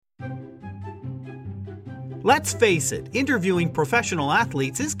Let's face it, interviewing professional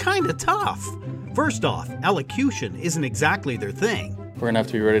athletes is kind of tough. First off, elocution isn't exactly their thing. We're going to have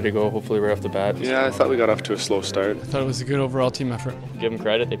to be ready to go, hopefully right off the bat. Yeah, I thought we got off to a slow start. I thought it was a good overall team effort. Give them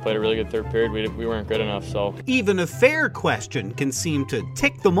credit, they played a really good third period. We weren't good enough, so. Even a fair question can seem to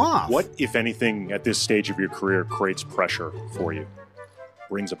tick them off. What, if anything, at this stage of your career creates pressure for you?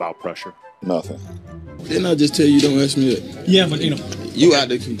 Brings about pressure? Nothing. Didn't I just tell you don't ask me that? Yeah, but You out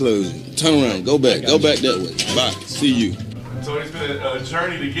the conclusion. Turn around, go back that way. Bye, see you. So it's been a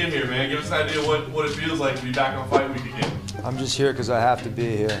journey to get here, man. Give us an idea what it feels like to be back on Fight Week again. I'm just here because I have to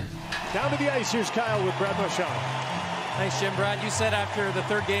be here. Down to the ice, here's Kyle with Brad Marchand. Thanks, Jim. Brad, you said after the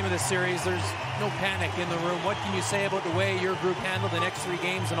third game of the series, there's no panic in the room. What can you say about the way your group handled the next 3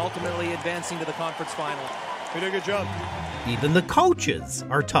 games and ultimately advancing to the conference final? We did a good job. Even the coaches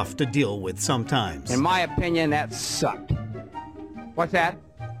are tough to deal with sometimes. In my opinion, that sucked. What's that?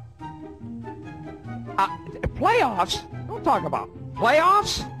 Playoffs? Don't talk about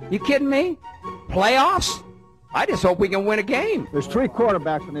playoffs. You kidding me? Playoffs? I just hope we can win a game. There's 3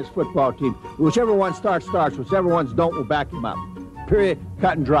 quarterbacks on this football team. Whichever one starts. Whichever ones don't, we'll back him up. Period.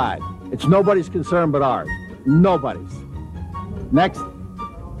 Cut and dry. It's nobody's concern but ours. Nobody's. Next.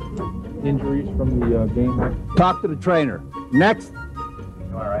 Injuries from the game. Talk to the trainer. Next.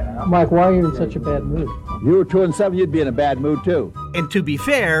 Mike, why are you in such a bad mood? You were 2-7, you'd be in a bad mood too. And to be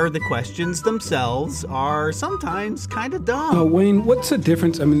fair, the questions themselves are sometimes kind of dumb. Wayne, what's the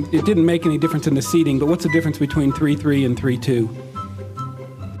difference? I mean, it didn't make any difference in the seeding, but what's the difference between 3-3 and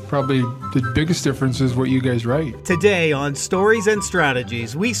 3-2? Probably the biggest difference is what you guys write. Today on Stories and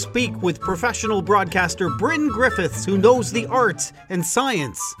Strategies, we speak with professional broadcaster Bryn Griffiths, who knows the art and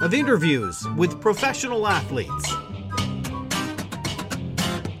science of interviews with professional athletes.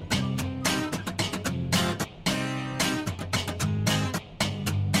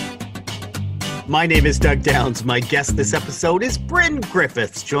 My name is Doug Downs. My guest this episode is Bryn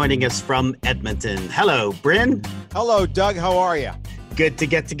Griffiths, joining us from Edmonton. Hello, Bryn. Hello, Doug. How are you? Good to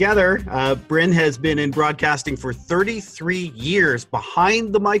get together. Bryn has been in broadcasting for 33 years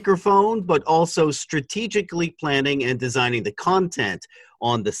behind the microphone, but also strategically planning and designing the content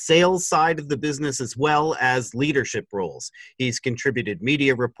on the sales side of the business as well as leadership roles. He's contributed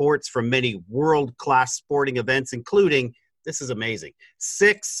media reports from many world-class sporting events, including, this is amazing,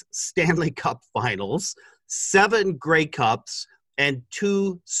 6 Stanley Cup finals, 7 Grey Cups, and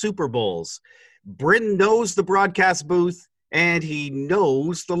 2 Super Bowls. Bryn knows the broadcast booth, and he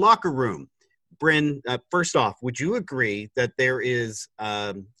knows the locker room. Bryn, first off, would you agree that there is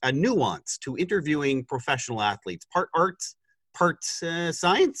a nuance to interviewing professional athletes? Part art, part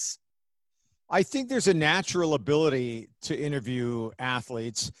science? I think there's a natural ability to interview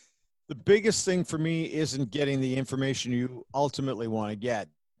athletes. The biggest thing for me isn't getting the information you ultimately want to get.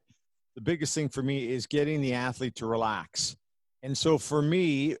 The biggest thing for me is getting the athlete to relax. And so for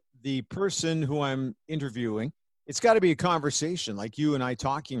me, the person who I'm interviewing, it's got to be a conversation like you and I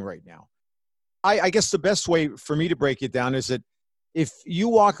talking right now. I guess the best way for me to break it down is that if you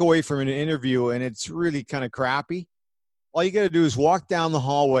walk away from an interview and it's really kind of crappy, all you got to do is walk down the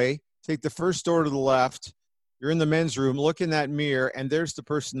hallway, take the first door to the left, you're in the men's room, look in that mirror, and there's the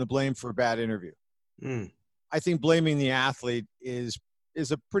person to blame for a bad interview. I think blaming the athlete is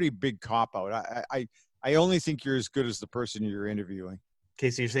a pretty big cop-out. I only think you're as good as the person you're interviewing.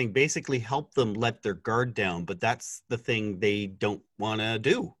 Okay, so you're saying basically help them let their guard down, but that's the thing they don't want to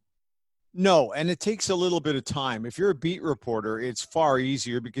do. No, and it takes a little bit of time. If you're a beat reporter, it's far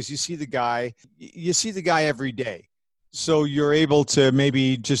easier because you see the guy every day. So you're able to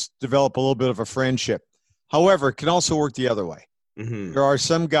maybe just develop a little bit of a friendship. However, it can also work the other way. Mm-hmm. There are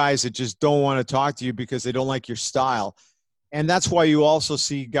some guys that just don't want to talk to you because they don't like your style. And that's why you also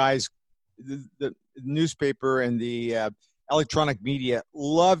see guys, the newspaper and the electronic media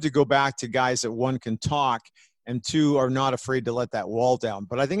love to go back to guys that, one, can talk, and 2, are not afraid to let that wall down.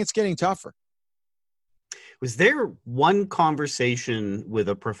 But I think it's getting tougher. Was there one conversation with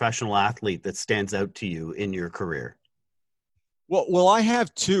a professional athlete that stands out to you in your career? Well, I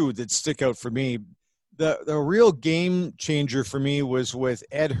have 2 that stick out for me. The real game changer for me was with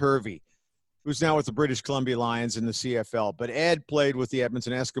Ed Hervey, who's now with the British Columbia Lions in the CFL. But Ed played with the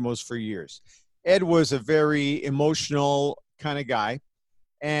Edmonton Eskimos for years. Ed was a very emotional kind of guy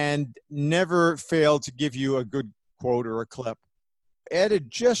and never failed to give you a good quote or a clip. Ed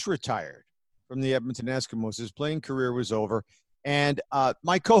had just retired from the Edmonton Eskimos. His playing career was over. And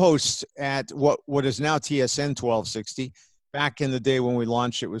my co-host at what is now TSN 1260, back in the day when we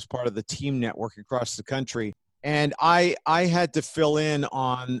launched, it was part of the Team Network across the country. And I had to fill in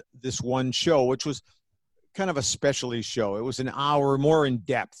on this one show, which was kind of a specialty show. It was an hour more in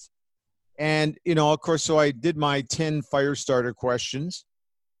depth. And, of course, so I did my 10 fire starter questions.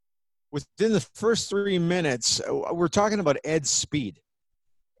 Within the first 3 minutes, we're talking about Ed's speed.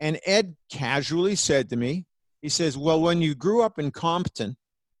 And Ed casually said to me, he says, well, when you grew up in Compton,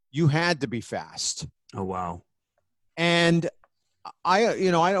 you had to be fast. Oh, wow. And I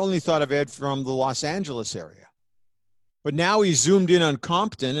only thought of Ed from the Los Angeles area. But now he zoomed in on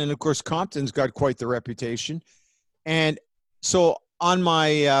Compton, and, of course, Compton's got quite the reputation. And so on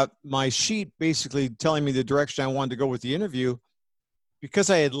my my sheet basically telling me the direction I wanted to go with the interview,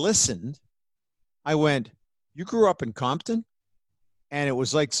 because I had listened, I went, you grew up in Compton? And it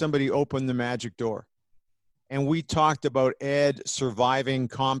was like somebody opened the magic door. And we talked about Ed surviving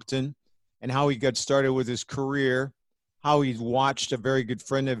Compton and how he got started with his career, how he watched a very good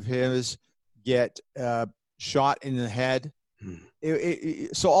friend of his get shot in the head.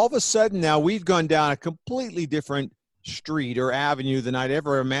 So all of a sudden now we've gone down a completely different street or avenue than I'd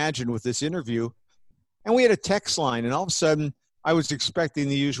ever imagined with this interview. And we had a text line, and all of a sudden I was expecting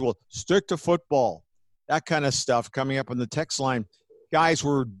the usual stick to football, that kind of stuff coming up on the text line. Guys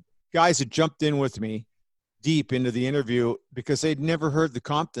had jumped in with me deep into the interview because they'd never heard the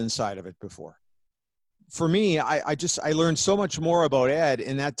Compton side of it before. For me, I learned so much more about Ed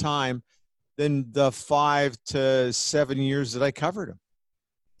in that time than the 5 to 7 years that I covered him.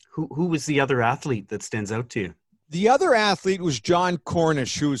 Who was the other athlete that stands out to you? The other athlete was John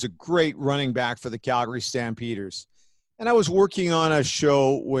Cornish, who was a great running back for the Calgary Stampeders. And I was working on a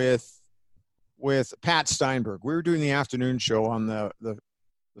show with Pat Steinberg. We were doing the afternoon show on the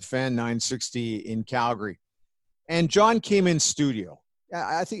Fan 960 in Calgary. And John came in studio.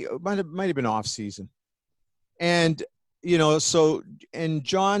 I think it might have been off season. And, John's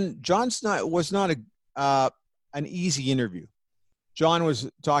was not an easy interview. John was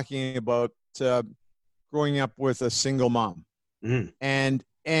talking about growing up with a single mom. Mm.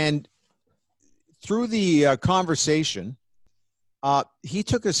 And through the conversation, he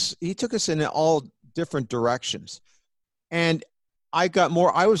took us in all different directions. And I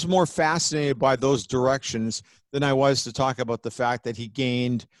was more fascinated by those directions than I was to talk about the fact that he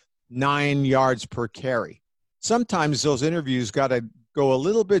gained 9 yards per carry. Sometimes those interviews got to go a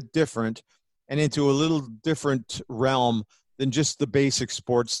little bit different and into a little different realm than just the basic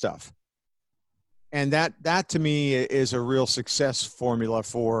sports stuff. And that to me is a real success formula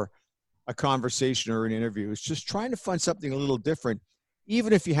for a conversation or an interview. It's just trying to find something a little different,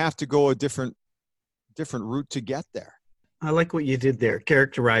 even if you have to go a different route to get there. I like what you did there,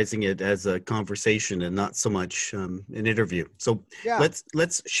 characterizing it as a conversation and not so much an interview. So yeah.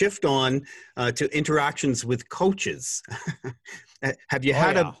 Let's shift on to interactions with coaches. Have you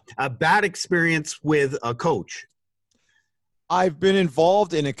had a bad experience with a coach? I've been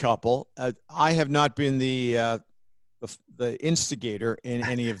involved in a couple. I have not been the instigator in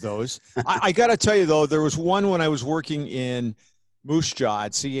any of those. I got to tell you, though, there was one when I was working in Moose Jaw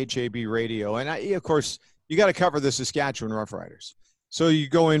at CHAB Radio. And of course, you got to cover the Saskatchewan Roughriders. So you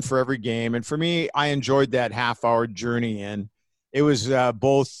go in for every game. And for me, I enjoyed that half-hour journey in. It was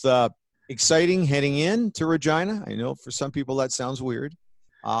both exciting heading in to Regina. I know for some people that sounds weird.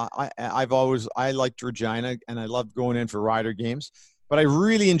 I liked Regina, and I loved going in for Rider games. But I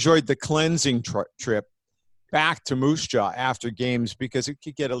really enjoyed the cleansing trip back to Moose Jaw after games because it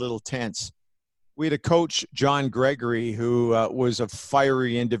could get a little tense. We had a coach, John Gregory, who was a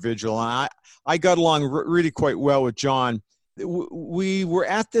fiery individual. And I got along really quite well with John. We were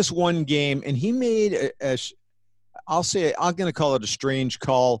at this one game, and he made I'm going to call it a strange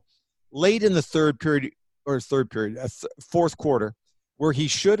call late in the fourth quarter, where he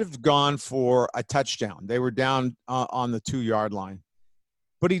should have gone for a touchdown. They were down on the 2-yard line.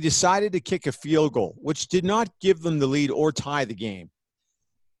 But he decided to kick a field goal, which did not give them the lead or tie the game.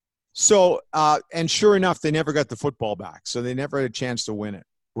 So, and sure enough, they never got the football back. So they never had a chance to win it.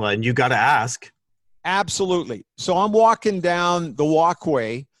 Well, and you got to ask. Absolutely. So I'm walking down the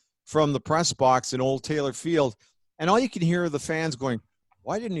walkway from the press box in Old Taylor Field, and all you can hear are the fans going,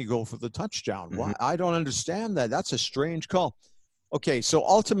 why didn't he go for the touchdown? Why? I don't understand that. That's a strange call. Okay, so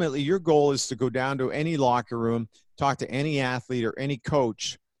ultimately your goal is to go down to any locker room, talk to any athlete or any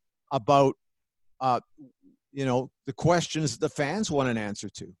coach about, the questions the fans want an answer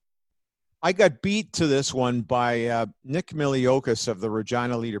to. I got beat to this one by Nick Miliokas of the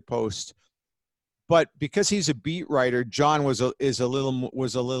Regina Leader-Post, but because he's a beat writer, John was a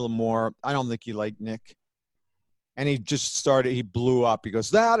little more. I don't think he liked Nick, and he blew up. He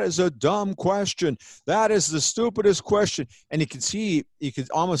goes, "That is a dumb question. That is the stupidest question." And you could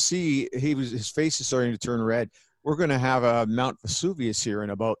almost see his face is starting to turn red. We're going to have a Mount Vesuvius here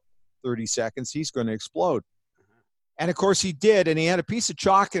in about 30 seconds. He's going to explode. And, of course, he did, and he had a piece of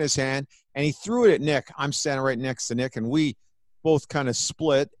chalk in his hand, And he threw it at Nick. I'm standing right next to Nick, and we both kind of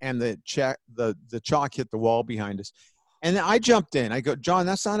split, and the chalk hit the wall behind us. And I jumped in. I go, John,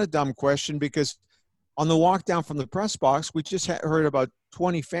 that's not a dumb question, because on the walk down from the press box, we just heard about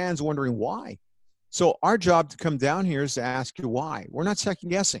 20 fans wondering why. So our job to come down here is to ask you why. We're not second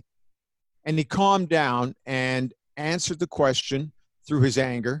guessing. And he calmed down and answered the question through his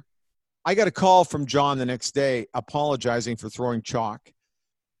anger. I got a call from John the next day apologizing for throwing chalk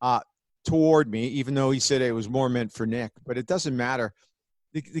toward me, even though he said it was more meant for Nick. But it doesn't matter.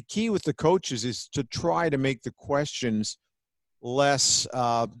 The key with the coaches is to try to make the questions less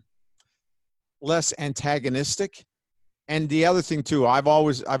antagonistic. And the other thing too, I've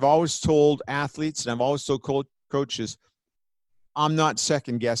always told athletes, and I've always told coaches, I'm not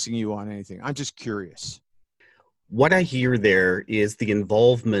second guessing you on anything. I'm just curious. What I hear there is the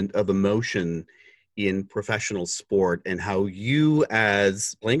involvement of emotion in professional sport, and how you,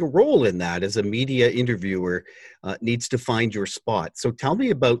 as playing a role in that as a media interviewer, needs to find your spot. So tell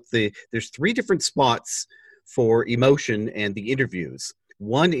me about there's 3 different spots for emotion and the interviews.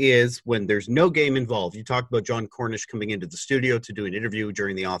 One is when there's no game involved. You talked about John Cornish coming into the studio to do an interview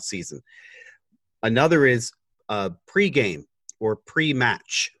during the off season. Another is pre-game or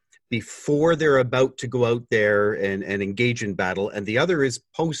pre-match, before they're about to go out there and engage in battle. And the other is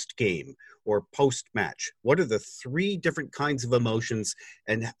post-game or post-match. What are the 3 different kinds of emotions,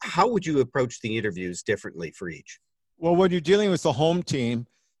 and how would you approach the interviews differently for each? Well, when you're dealing with the home team,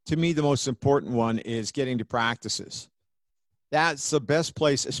 to me, the most important one is getting to practices. That's the best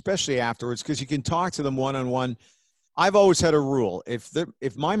place, especially afterwards, because you can talk to them one-on-one. I've always had a rule.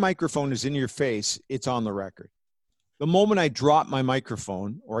 If my microphone is in your face, it's on the record. The moment I drop my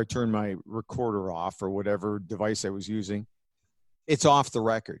microphone or I turn my recorder off or whatever device I was using, it's off the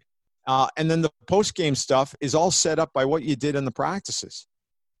record. And then the post-game stuff is all set up by what you did in the practices.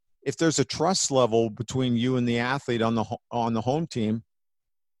 If there's a trust level between you and the athlete on the home team,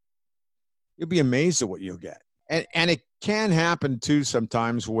 you'll be amazed at what you'll get. And it can happen too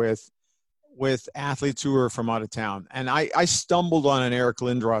sometimes with athletes who are from out of town. And I stumbled on an Eric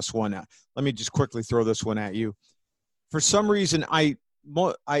Lindros one. Let me just quickly throw this one at you. For some reason, I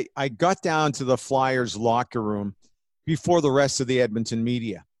got down to the Flyers locker room before the rest of the Edmonton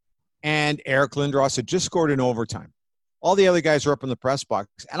media. And Eric Lindros had just scored in overtime. All the other guys are up in the press box.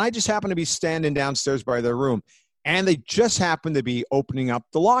 And I just happened to be standing downstairs by their room. And they just happened to be opening up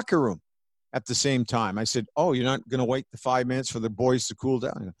the locker room at the same time. I said, oh, you're not going to wait the 5 minutes for the boys to cool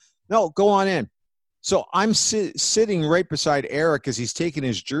down? No, go on in. So I'm sitting right beside Eric as he's taking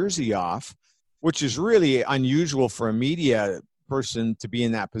his jersey off, which is really unusual for a media person to be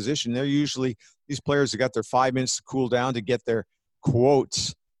in that position. They're usually, these players have got their 5 minutes to cool down to get their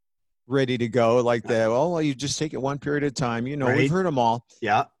quotes ready to go, like well, you just take it one period at a time. You know, right. We've heard them all.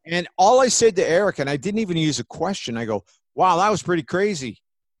 Yeah. And all I said to Eric, and I didn't even use a question, I go, wow, that was pretty crazy.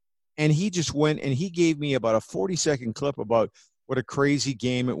 And he just went and he gave me about a 40-second clip about what a crazy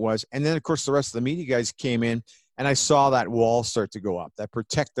game it was. And then, of course, the rest of the media guys came in, and I saw that wall start to go up. That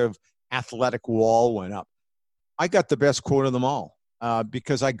protective athletic wall went up. I got the best quote of them all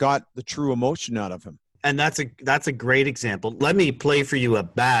because I got the true emotion out of him. And that's a great example. Let me play for you a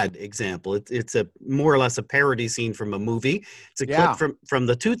bad example. It's a more or less a parody scene from a movie. It's a clip from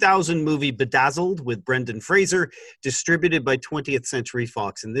the 2000 movie Bedazzled with Brendan Fraser, distributed by 20th Century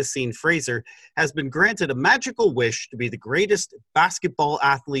Fox. In this scene, Fraser has been granted a magical wish to be the greatest basketball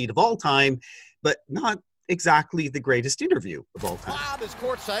athlete of all time, but not exactly the greatest interview of all time. Bob is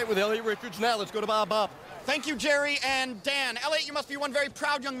courtside with Elliot Richards. Now let's go to Bob. Thank you, Jerry and Dan. Elliot, you must be one very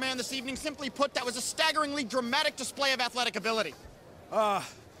proud young man this evening. Simply put, that was a staggeringly dramatic display of athletic ability. Well,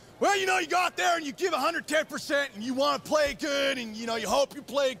 you know, you go out there and you give 110% and you want to play good and, you know, you hope you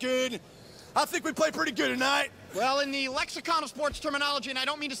play good. I think we played pretty good tonight. Well, in the lexicon of sports terminology, and I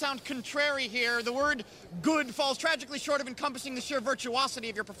don't mean to sound contrary here, the word good falls tragically short of encompassing the sheer virtuosity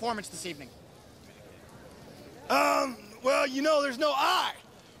of your performance this evening. Well, you know, there's no I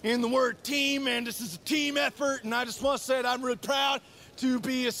in the word team, and this is a team effort, and I just want to say that I'm really proud to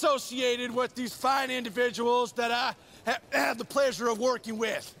be associated with these fine individuals that I have the pleasure of working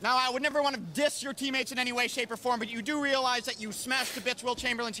with. Now, I would never want to diss your teammates in any way, shape, or form, but you do realize that you smashed to bits Will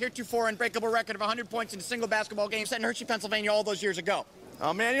Chamberlain's heretofore unbreakable record of 100 points in a single basketball game set in Hershey, Pennsylvania all those years ago.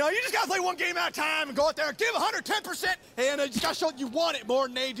 Oh, man, you know, you just got to play one game at a time and go out there and give 110%, and you just got to show that you want it more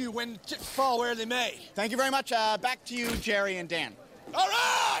than they do when chips fall where they may. Thank you very much. Back to you, Jerry and Dan. All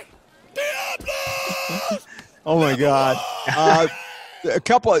right! Diablos! Oh, my God. A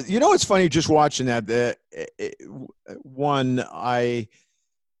couple of, you know, it's funny just watching that. One, I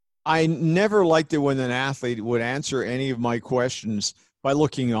never liked it when an athlete would answer any of my questions by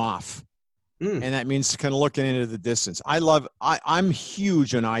looking off. And that means kind of looking into the distance. I'm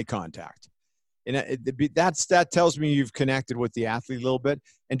huge on eye contact. And that tells me you've connected with the athlete a little bit.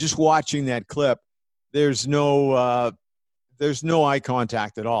 And just watching that clip, there's no eye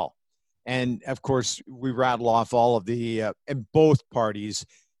contact at all. And of course, we rattle off all of the, and both parties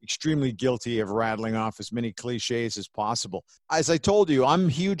extremely guilty of rattling off as many cliches as possible. As I told you, I'm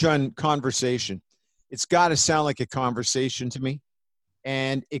huge on conversation. It's got to sound like a conversation to me,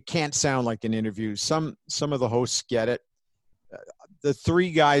 and it can't sound like an interview. Some of the hosts get it. The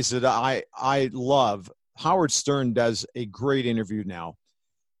three guys that I love, Howard Stern does a great interview now.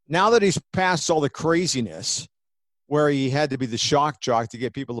 Now that he's past all the craziness where he had to be the shock jock to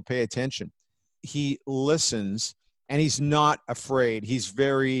get people to pay attention, he listens, and he's not afraid. He's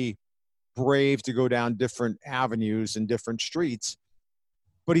very brave to go down different avenues and different streets,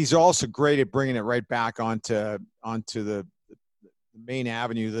 but he's also great at bringing it right back onto the main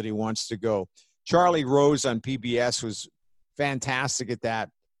avenue that he wants to go. Charlie Rose on PBS was fantastic at that.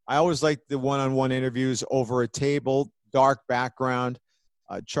 I always like the one-on-one interviews over a table, dark background.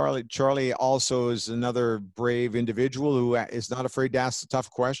 Charlie also is another brave individual who is not afraid to ask the tough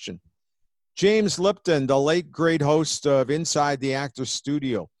question. James Lipton, the late great host of Inside the Actor's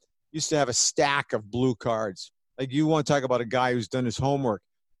Studio, used to have a stack of blue cards. Like, you want to talk about a guy who's done his homework,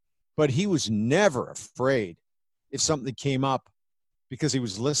 but he was never afraid if something came up because he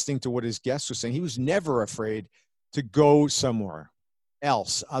was listening to what his guests were saying. He was never afraid to go somewhere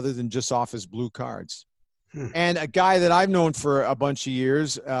else other than just off his blue cards. And a guy that I've known for a bunch of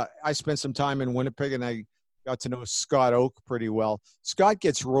years, I spent some time in Winnipeg, and I got to know Scott Oak pretty well. Scott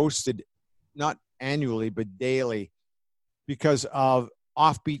gets roasted not annually, but daily, because of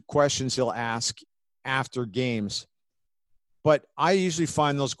offbeat questions he'll ask after games. But I usually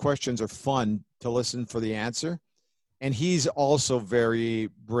find those questions are fun to listen for the answer. And he's also very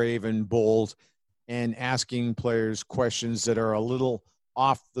brave and bold and asking players questions that are a little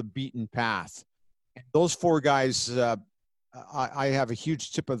off the beaten path. And those four guys, I have a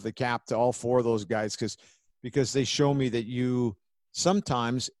huge tip of the cap to all four of those guys because they show me that you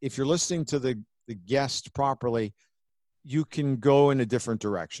sometimes, if you're listening to the guest properly, you can go in a different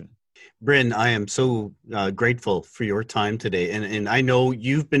direction. Bryn, I am so grateful for your time today. And I know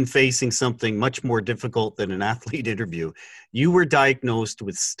you've been facing something much more difficult than an athlete interview. You were diagnosed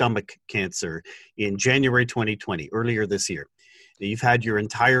with stomach cancer in January 2020, earlier this year. You've had your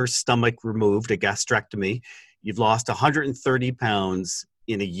entire stomach removed, a gastrectomy. You've lost 130 pounds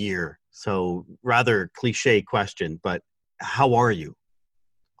in a year. So rather cliche question, but how are you?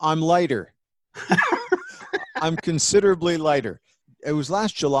 I'm lighter. I'm considerably lighter. It was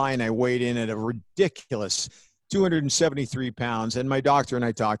last July, and I weighed in at a ridiculous 273 pounds. And my doctor and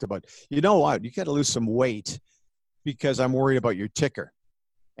I talked about, you know what, you got to lose some weight because I'm worried about your ticker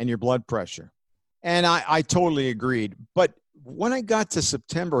and your blood pressure. And I totally agreed. But when I got to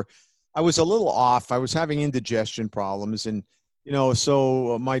September, I was a little off. I was having indigestion problems. And,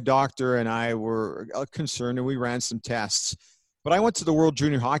 so my doctor and I were concerned, and we ran some tests. But I went to the World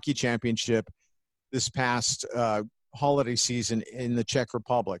Junior Hockey Championship this past holiday season in the Czech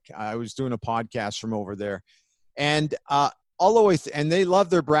Republic. I was doing a podcast from over there. And all the way and they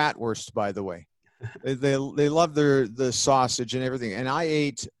love their bratwurst, by the way. They love the sausage and everything. And I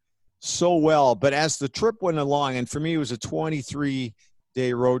ate so well, but as the trip went along, and for me it was a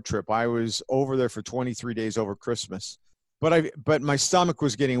 23-day road trip. I was over there for 23 days over Christmas, but my stomach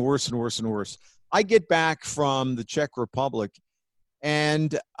was getting worse and worse and worse. I get back from the Czech Republic,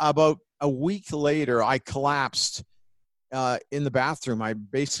 and about a week later I collapsed in the bathroom. I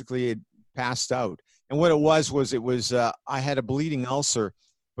basically had passed out, and what it was I had a bleeding ulcer,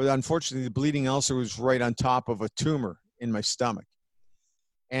 but unfortunately the bleeding ulcer was right on top of a tumor in my stomach.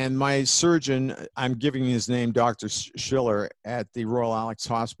 And my surgeon, I'm giving his name, Dr. Schiller at the Royal Alex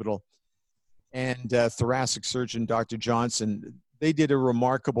Hospital, and thoracic surgeon, Dr. Johnson, they did a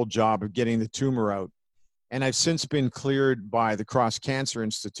remarkable job of getting the tumor out. And I've since been cleared by the Cross Cancer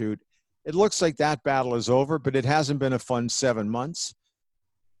Institute. It looks like that battle is over, but it hasn't been a fun 7 months.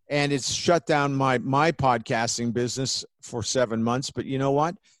 And it's shut down my podcasting business for 7 months. But you know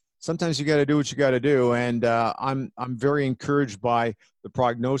what? Sometimes you got to do what you got to do. And I'm very encouraged by the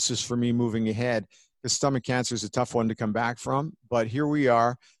prognosis for me moving ahead, because stomach cancer is a tough one to come back from. But here we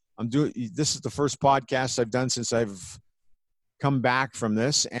are. This is the first podcast I've done since I've come back from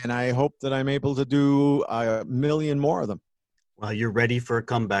this. And I hope that I'm able to do a million more of them. Well, you're ready for a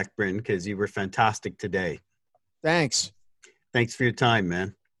comeback, Bryn, because you were fantastic today. Thanks. Thanks for your time,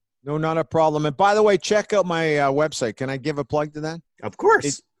 man. No, not a problem. And by the way, check out my website. Can I give a plug to that? Of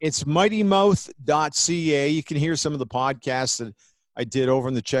course. It's mightymouth.ca. You can hear some of the podcasts I did over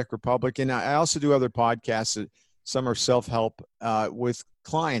in the Czech Republic. And I also do other podcasts. Some are self-help with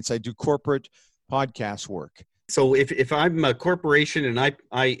clients. I do corporate podcast work. So if I'm a corporation and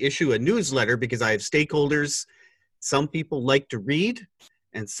I issue a newsletter because I have stakeholders, some people like to read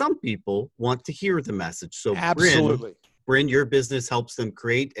and some people want to hear the message. So absolutely. Bryn, your business helps them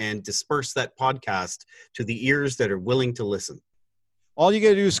create and disperse that podcast to the ears that are willing to listen. All you got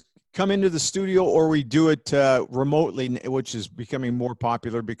to do is come into the studio, or we do it remotely, which is becoming more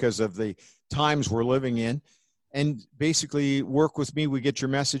popular because of the times we're living in. And basically work with me. We get your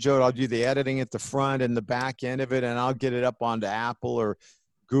message out. I'll do the editing at the front and the back end of it, and I'll get it up onto Apple or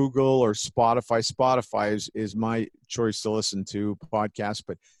Google or Spotify. Spotify is my choice to listen to podcasts,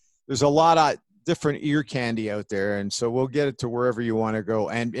 but there's a lot of different ear candy out there, and so we'll get it to wherever you want to go.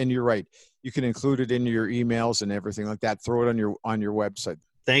 And you're right, you can include it in your emails and everything like that. Throw it on your website.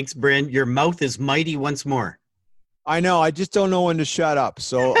 Thanks, Bryn. Your mouth is mighty once more. I know. I just don't know when to shut up,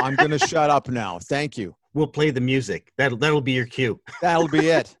 so I'm going to shut up now. Thank you. We'll play the music. That'll be your cue. That'll be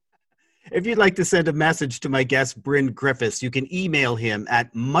it. If you'd like to send a message to my guest, Bryn Griffiths, you can email him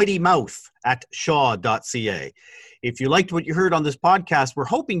at mightymouth@shaw.ca. If you liked what you heard on this podcast, we're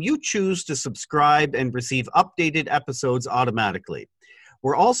hoping you choose to subscribe and receive updated episodes automatically.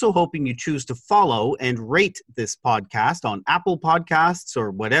 We're also hoping you choose to follow and rate this podcast on Apple Podcasts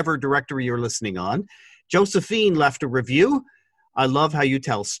or whatever directory you're listening on. Josephine left a review. I love how you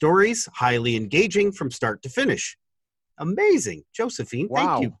tell stories, highly engaging from start to finish. Amazing. Josephine,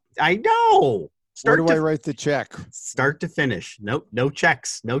 thank you. I know. Where do I write the check? Start to finish. Nope, no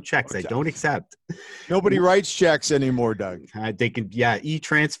checks. No checks. Okay. I don't accept. Nobody writes checks anymore, Doug. They can,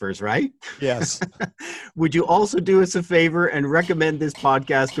 e-transfers, right? Yes. Would you also do us a favor and recommend this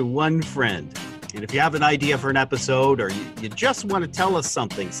podcast to one friend? And if you have an idea for an episode or you just want to tell us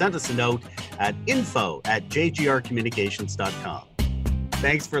something, send us a note at info@jgrcommunications.com.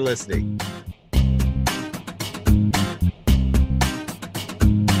 Thanks for listening.